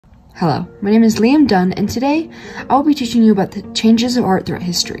Hello, my name is Liam Dunn, and today I will be teaching you about the changes of art throughout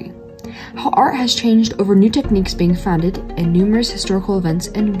history, how art has changed over new techniques being founded, and numerous historical events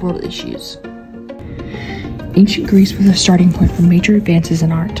and world issues. Ancient Greece was a starting point for major advances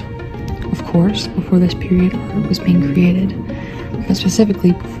in art. Of course, before this period, art was being created, but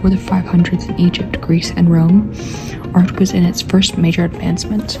specifically before the 500s in Egypt, Greece, and Rome, art was in its first major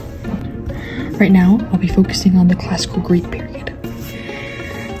advancement. Right now, I'll be focusing on the Classical Greek period.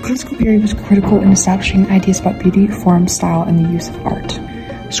 The Classical period was critical in establishing ideas about beauty, form, style, and the use of art.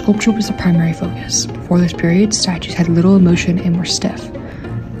 Sculpture was the primary focus. Before this period, statues had little emotion and were stiff.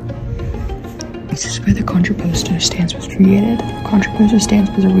 This is where the contrapposto stance was created. The contrapposto stance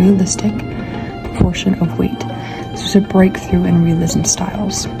was a realistic proportion of weight. This was a breakthrough in realism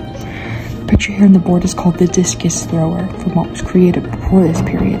styles. The picture here on the board is called the discus thrower, from what was created before this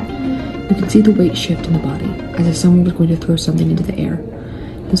period. You can see the weight shift in the body, as if someone was going to throw something into the air.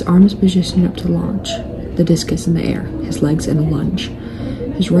 His arm is positioned up to launch the discus in the air, his legs in a lunge.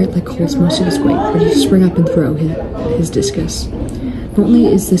 His right leg holds most of his weight, ready to spring up and throw his discus. Not only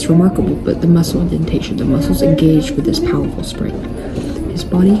is this remarkable, but the muscle indentation, the muscles engaged with this powerful spring. His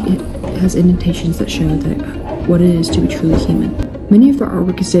body has indentations that show that what it is to be truly human. Many of their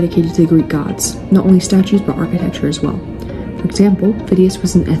artwork is dedicated to the Greek gods, not only statues but architecture as well. For example, Phidias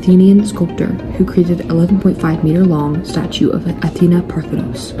was an Athenian sculptor who created an 11.5 meter long statue of Athena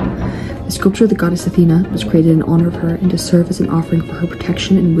Parthenos. The sculpture of the goddess Athena was created in honor of her and to serve as an offering for her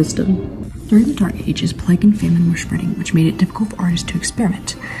protection and wisdom. During the Dark Ages, plague and famine were spreading, which made it difficult for artists to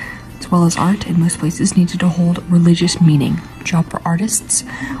experiment. As well as art, in most places needed to hold religious meaning. Job for artists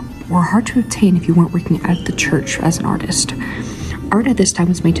were hard to obtain if you weren't working at the church as an artist. Art at this time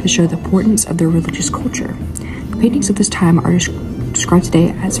was made to show the importance of their religious culture. The paintings of this time are described today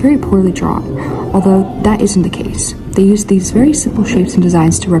as very poorly drawn, although that isn't the case. They use these very simple shapes and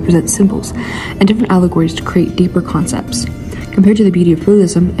designs to represent symbols and different allegories to create deeper concepts. Compared to the beauty of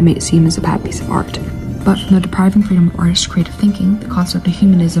realism, it may seem as a bad piece of art. But from the depriving freedom of artists' creative thinking, the concept of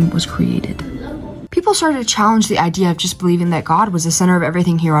humanism was created. People started to challenge the idea of just believing that God was the center of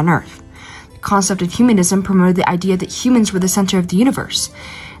everything here on Earth. The concept of humanism promoted the idea that humans were the center of the universe,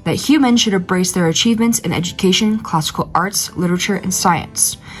 that humans should embrace their achievements in education, classical arts, literature, and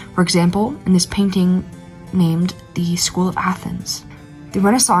science. For example, in this painting named the School of Athens. The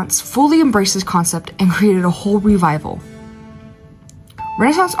Renaissance fully embraced this concept and created a whole revival.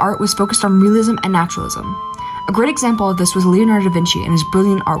 Renaissance art was focused on realism and naturalism. A great example of this was Leonardo da Vinci and his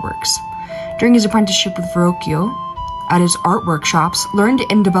brilliant artworks. During his apprenticeship with Verrocchio, at his art workshops, learned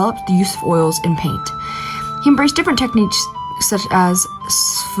and developed the use of oils in paint. He embraced different techniques such as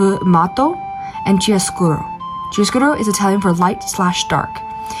sfumato and chiaroscuro. Chiaroscuro is Italian for light/dark,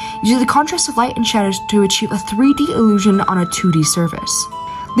 using the contrast of light and shadows to achieve a 3D illusion on a 2D surface.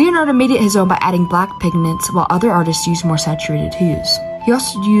 Leonardo made it his own by adding black pigments, while other artists used more saturated hues. He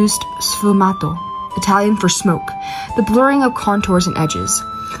also used sfumato, Italian for smoke, the blurring of contours and edges.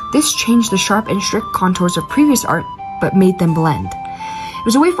 This changed the sharp and strict contours of previous art, but made them blend. It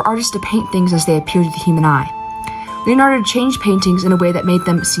was a way for artists to paint things as they appear to the human eye. Leonardo changed paintings in a way that made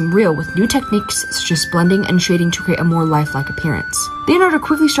them seem real with new techniques such as blending and shading to create a more lifelike appearance. Leonardo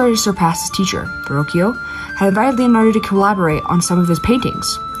quickly started to surpass his teacher. Verrocchio had invited Leonardo to collaborate on some of his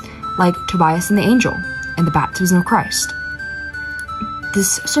paintings, like Tobias and the Angel and the Baptism of Christ.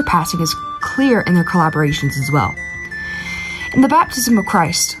 This surpassing is clear in their collaborations as well. In the Baptism of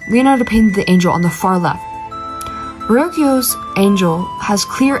Christ, Leonardo painted the angel on the far left. Verrocchio's angel has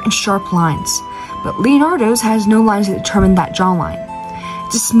clear and sharp lines, but Leonardo's has no lines that determine that jawline.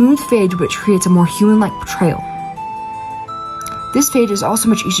 It's a smooth fade which creates a more human-like portrayal. This fade is also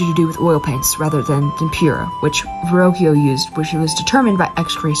much easier to do with oil paints rather than tempera, which Verrocchio used, which was determined by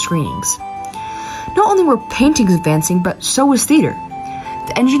X-ray screenings. Not only were paintings advancing, but so was theater.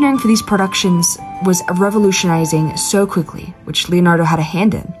 The engineering for these productions was revolutionizing so quickly, which Leonardo had a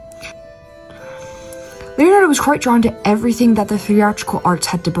hand in. Leonardo was quite drawn to everything that the theatrical arts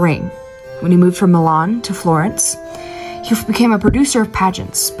had to bring. When he moved from Milan to Florence, he became a producer of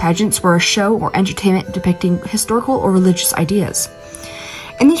pageants. Pageants were a show or entertainment depicting historical or religious ideas.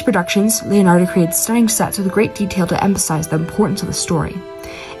 In these productions, Leonardo created stunning sets with great detail to emphasize the importance of the story.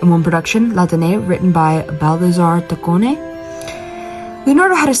 In one production, La Danae, written by Baldassare Taccone,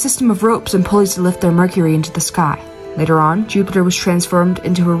 Leonardo had a system of ropes and pulleys to lift their Mercury into the sky. Later on, Jupiter was transformed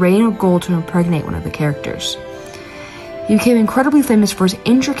into a rain of gold to impregnate one of the characters. He became incredibly famous for his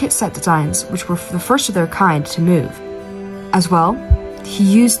intricate set designs, which were the first of their kind to move. As well, he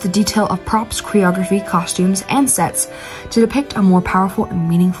used the detail of props, choreography, costumes, and sets to depict a more powerful and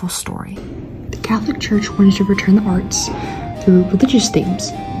meaningful story. The Catholic Church wanted to return the arts through religious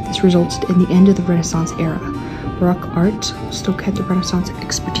themes. This resulted in the end of the Renaissance era. Baroque art still kept the Renaissance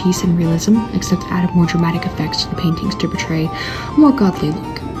expertise in realism, except added more dramatic effects to the paintings to portray a more godly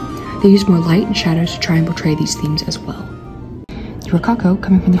look. They used more light and shadows to try and portray these themes as well. The Rococo,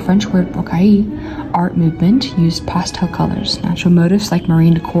 coming from the French word rocaille, art movement, used pastel colors, natural motifs like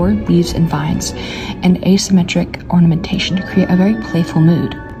marine decor, leaves and vines, and asymmetric ornamentation to create a very playful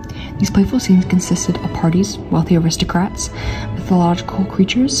mood. These playful scenes consisted of parties, wealthy aristocrats, mythological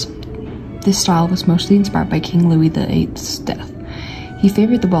creatures. This style was mostly inspired by King Louis VIII's death. He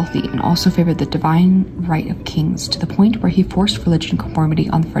favored the wealthy and also favored the divine right of kings to the point where he forced religion conformity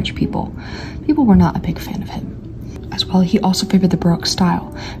on the French people. People were not a big fan of him. As well, he also favored the Baroque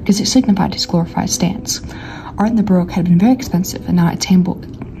style because it signified his glorified stance. Art in the Baroque had been very expensive and not attainable.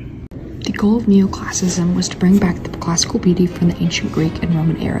 The goal of neoclassicism was to bring back the classical beauty from the ancient Greek and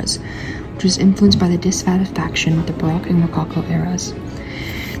Roman eras, which was influenced by the dissatisfaction with the Baroque and Rococo eras.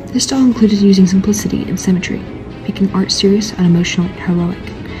 This style included using simplicity and symmetry, making art serious, unemotional, and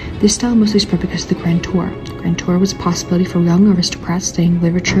heroic. This style mostly spread because of the Grand Tour. The Grand Tour was a possibility for young aristocrats studying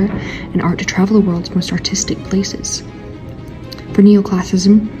literature and art to travel the world's most artistic places. For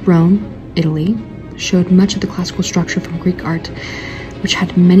neoclassicism, Rome, Italy, showed much of the classical structure from Greek art, which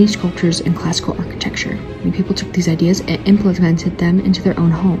had many sculptures and classical architecture. Many people took these ideas and implemented them into their own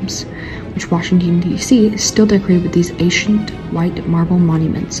homes, which Washington, D.C. is still decorated with these ancient white marble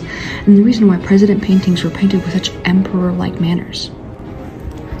monuments, and the reason why president paintings were painted with such emperor-like manners.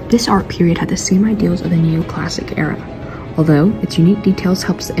 This art period had the same ideals of the neoclassic era, although its unique details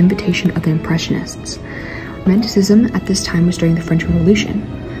helped the invitation of the Impressionists. Romanticism at this time was during the French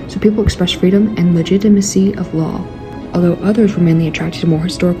Revolution, so people expressed freedom and legitimacy of law, although others were mainly attracted to more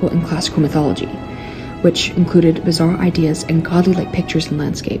historical and classical mythology, which included bizarre ideas and godly-like pictures and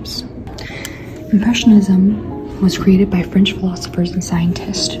landscapes. Impressionism was created by French philosophers and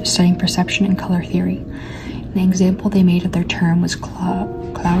scientists studying perception and color theory. An example they made of their term was Claude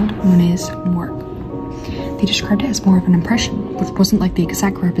Monet's work. They described it as more of an impression, which wasn't like the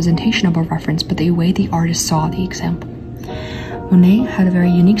exact representation of a reference, but the way the artist saw the example. Monet had a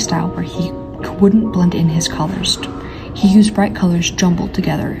very unique style where he wouldn't blend in his colors. He used bright colors jumbled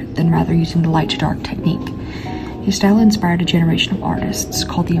together, than rather using the light to dark technique. His style inspired a generation of artists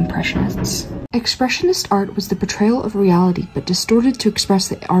called the Impressionists. Expressionist art was the portrayal of reality, but distorted to express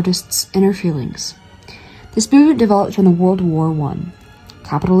the artist's inner feelings. This movement developed from the World War I,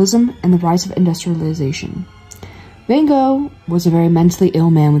 capitalism, and the rise of industrialization. Van Gogh was a very mentally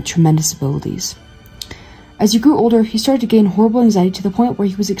ill man with tremendous abilities. As he grew older, he started to gain horrible anxiety to the point where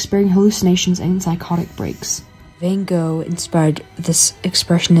he was experiencing hallucinations and psychotic breaks. Van Gogh inspired this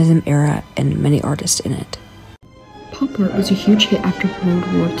Expressionism era and many artists in it. Pop art was a huge hit after World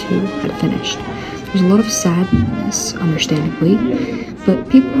War II had finished. There was a lot of sadness, understandably, but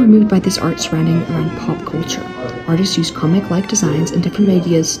people were moved by this art surrounding around pop culture. Artists used comic-like designs and different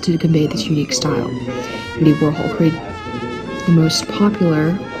ideas to convey this unique style. Andy Warhol created the most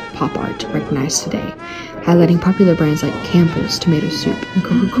popular pop art recognized today, highlighting popular brands like Campbell's Tomato Soup and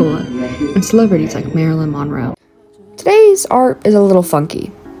Coca-Cola, and celebrities like Marilyn Monroe. Today's art is a little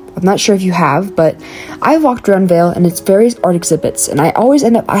funky. I'm not sure if you have, but I've walked around Vail and its various art exhibits, and I always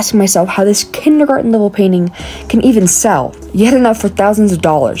end up asking myself how this kindergarten level painting can even sell, yet enough for thousands of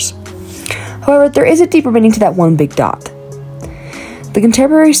dollars. However, there is a deeper meaning to that one big dot. The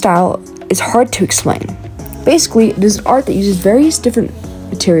contemporary style is hard to explain. Basically, it is art that uses various different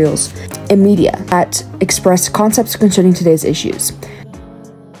materials and media that express concepts concerning today's issues.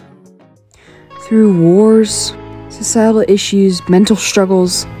 Through wars, societal issues, mental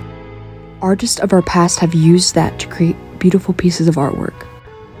struggles, artists of our past have used that to create beautiful pieces of artwork.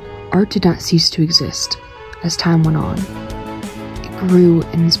 Art did not cease to exist as time went on. It grew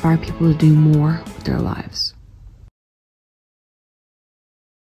and inspired people to do more with their lives.